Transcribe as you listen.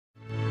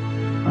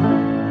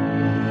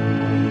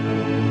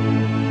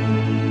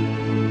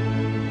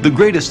The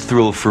greatest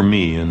thrill for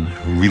me in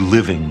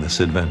reliving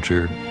this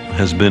adventure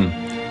has been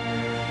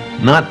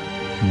not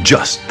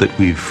just that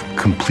we've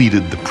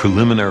completed the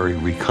preliminary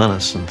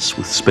reconnaissance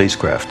with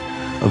spacecraft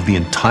of the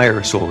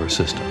entire solar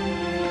system,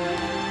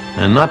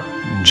 and not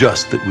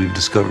just that we've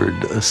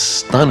discovered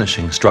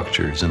astonishing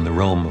structures in the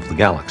realm of the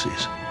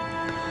galaxies,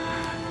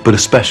 but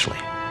especially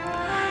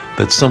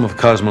that some of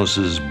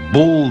Cosmos's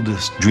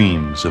boldest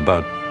dreams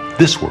about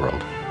this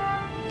world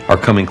are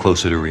coming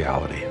closer to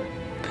reality.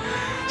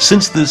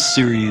 Since this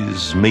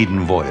series'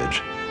 maiden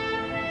voyage,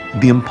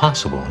 the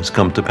impossible has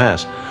come to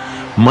pass.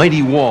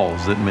 Mighty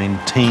walls that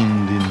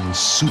maintained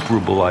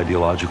insuperable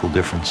ideological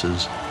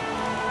differences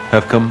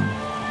have come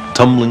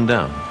tumbling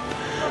down.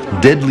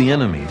 Deadly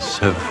enemies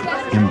have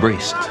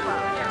embraced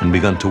and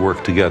begun to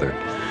work together.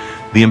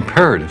 The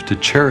imperative to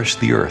cherish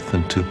the Earth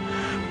and to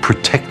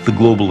protect the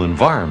global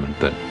environment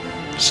that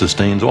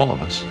sustains all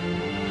of us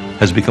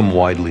has become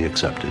widely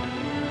accepted.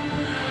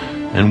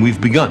 And we've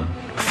begun,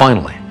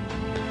 finally,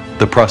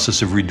 the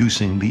process of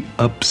reducing the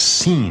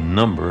obscene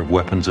number of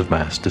weapons of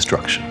mass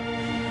destruction.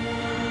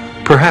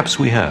 Perhaps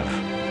we have,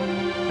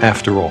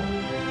 after all,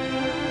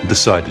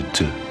 decided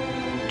to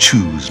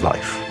choose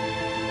life.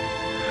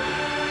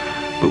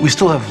 But we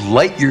still have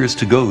light years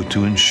to go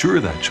to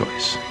ensure that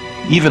choice.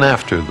 Even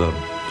after the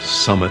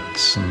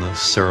summits and the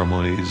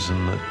ceremonies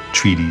and the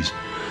treaties,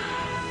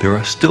 there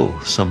are still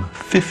some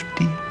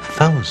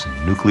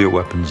 50,000 nuclear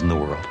weapons in the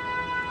world.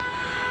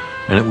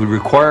 And it would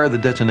require the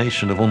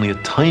detonation of only a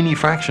tiny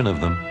fraction of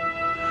them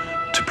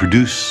to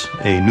produce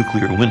a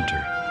nuclear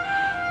winter,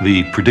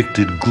 the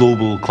predicted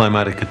global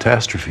climatic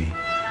catastrophe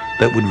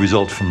that would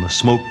result from the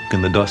smoke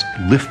and the dust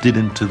lifted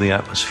into the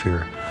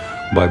atmosphere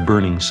by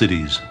burning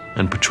cities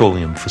and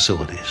petroleum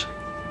facilities.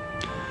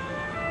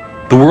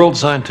 The world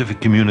scientific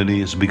community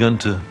has begun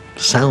to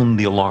sound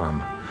the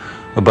alarm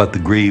about the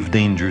grave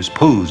dangers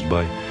posed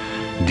by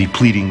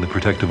depleting the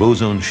protective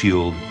ozone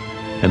shield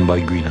and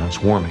by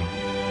greenhouse warming.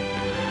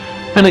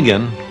 And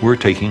again, we're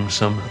taking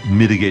some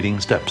mitigating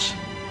steps.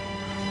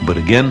 But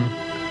again,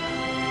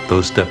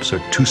 those steps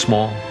are too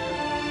small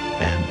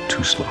and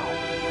too slow.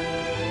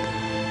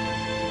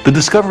 The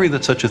discovery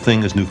that such a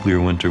thing as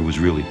nuclear winter was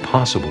really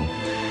possible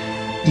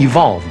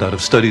evolved out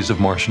of studies of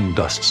Martian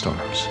dust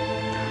storms.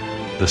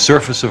 The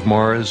surface of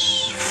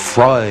Mars,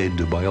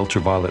 fried by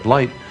ultraviolet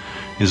light,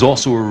 is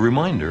also a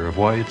reminder of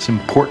why it's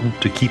important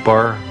to keep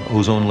our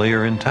ozone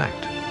layer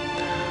intact.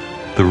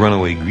 The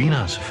runaway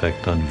greenhouse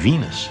effect on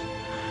Venus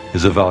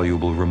is a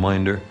valuable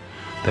reminder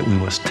that we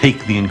must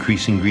take the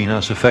increasing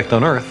greenhouse effect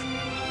on Earth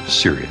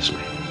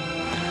seriously.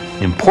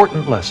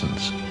 Important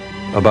lessons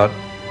about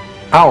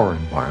our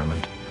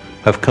environment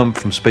have come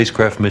from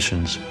spacecraft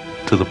missions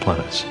to the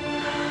planets.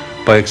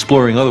 By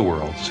exploring other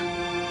worlds,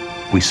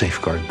 we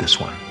safeguard this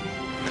one.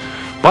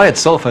 By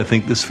itself, I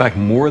think this fact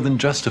more than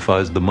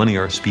justifies the money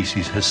our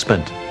species has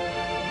spent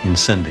in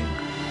sending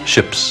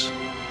ships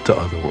to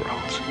other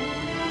worlds.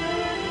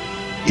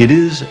 It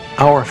is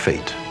our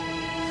fate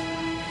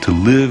to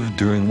live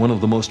during one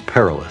of the most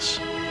perilous,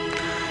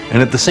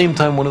 and at the same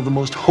time one of the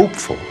most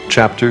hopeful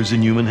chapters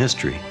in human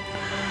history.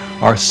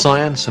 Our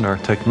science and our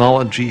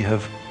technology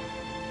have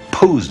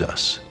posed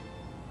us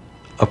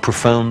a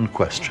profound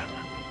question.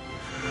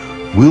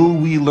 Will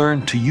we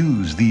learn to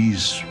use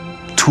these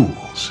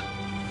tools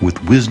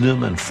with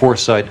wisdom and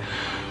foresight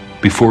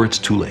before it's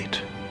too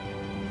late?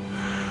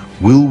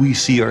 Will we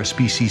see our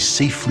species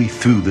safely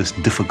through this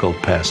difficult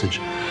passage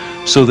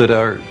so that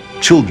our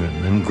children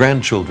and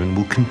grandchildren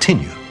will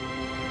continue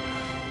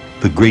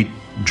the great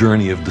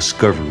journey of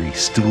discovery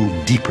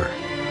still deeper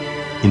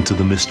into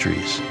the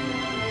mysteries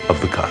of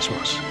the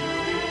cosmos?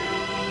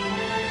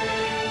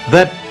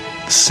 That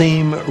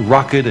same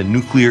rocket and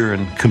nuclear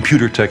and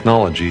computer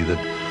technology that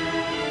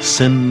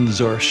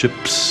sends our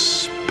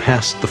ships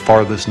past the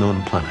farthest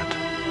known planet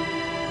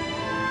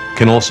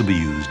can also be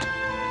used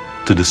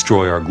to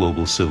destroy our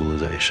global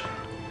civilization.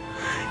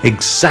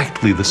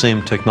 Exactly the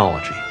same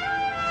technology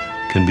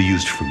can be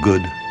used for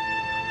good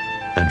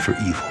and for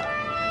evil.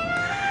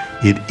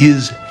 It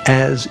is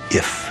as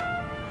if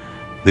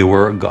there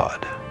were a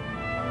God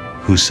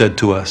who said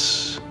to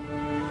us,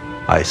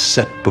 I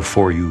set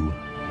before you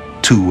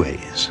two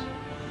ways.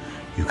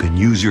 You can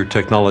use your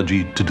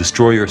technology to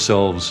destroy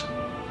yourselves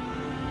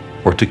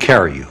or to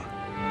carry you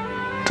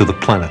to the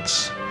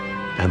planets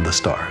and the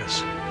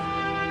stars.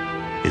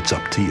 It's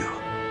up to you.